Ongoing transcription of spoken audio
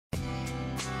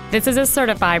This is a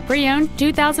certified pre-owned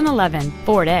 2011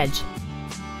 Ford Edge.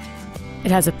 It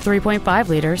has a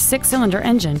 3.5-liter six-cylinder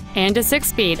engine and a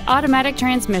 6-speed automatic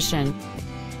transmission.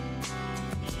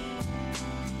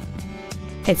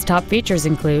 Its top features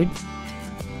include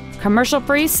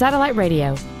commercial-free satellite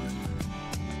radio,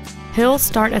 hill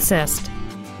start assist,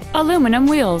 aluminum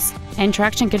wheels, and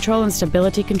traction control and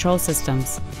stability control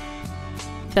systems.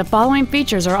 The following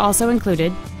features are also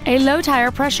included: a low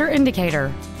tire pressure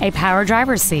indicator, a power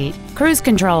driver's seat, cruise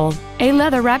control, a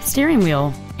leather-wrapped steering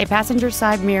wheel, a passenger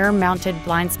side mirror mounted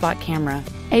blind spot camera,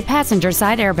 a passenger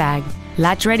side airbag,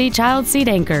 latch-ready child seat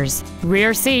anchors,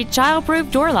 rear seat child-proof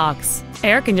door locks,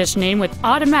 air conditioning with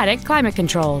automatic climate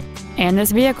control, and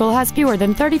this vehicle has fewer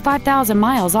than 35,000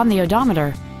 miles on the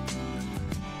odometer.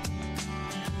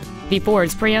 The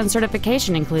Ford's pre-owned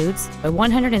certification includes a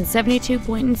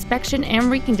 172-point inspection and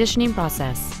reconditioning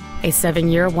process, a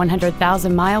 7-year,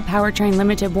 100,000-mile powertrain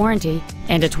limited warranty,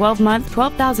 and a 12-month,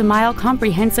 12,000-mile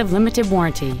comprehensive limited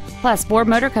warranty, plus Ford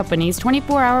Motor Company's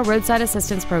 24-hour roadside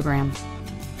assistance program.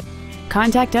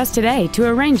 Contact us today to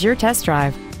arrange your test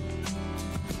drive.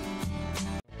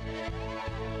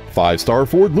 5-Star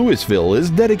Ford Lewisville is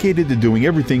dedicated to doing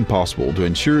everything possible to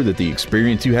ensure that the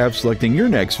experience you have selecting your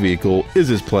next vehicle is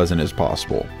as pleasant as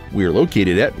possible. We are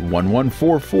located at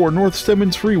 1144 North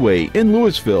Simmons Freeway in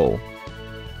Lewisville.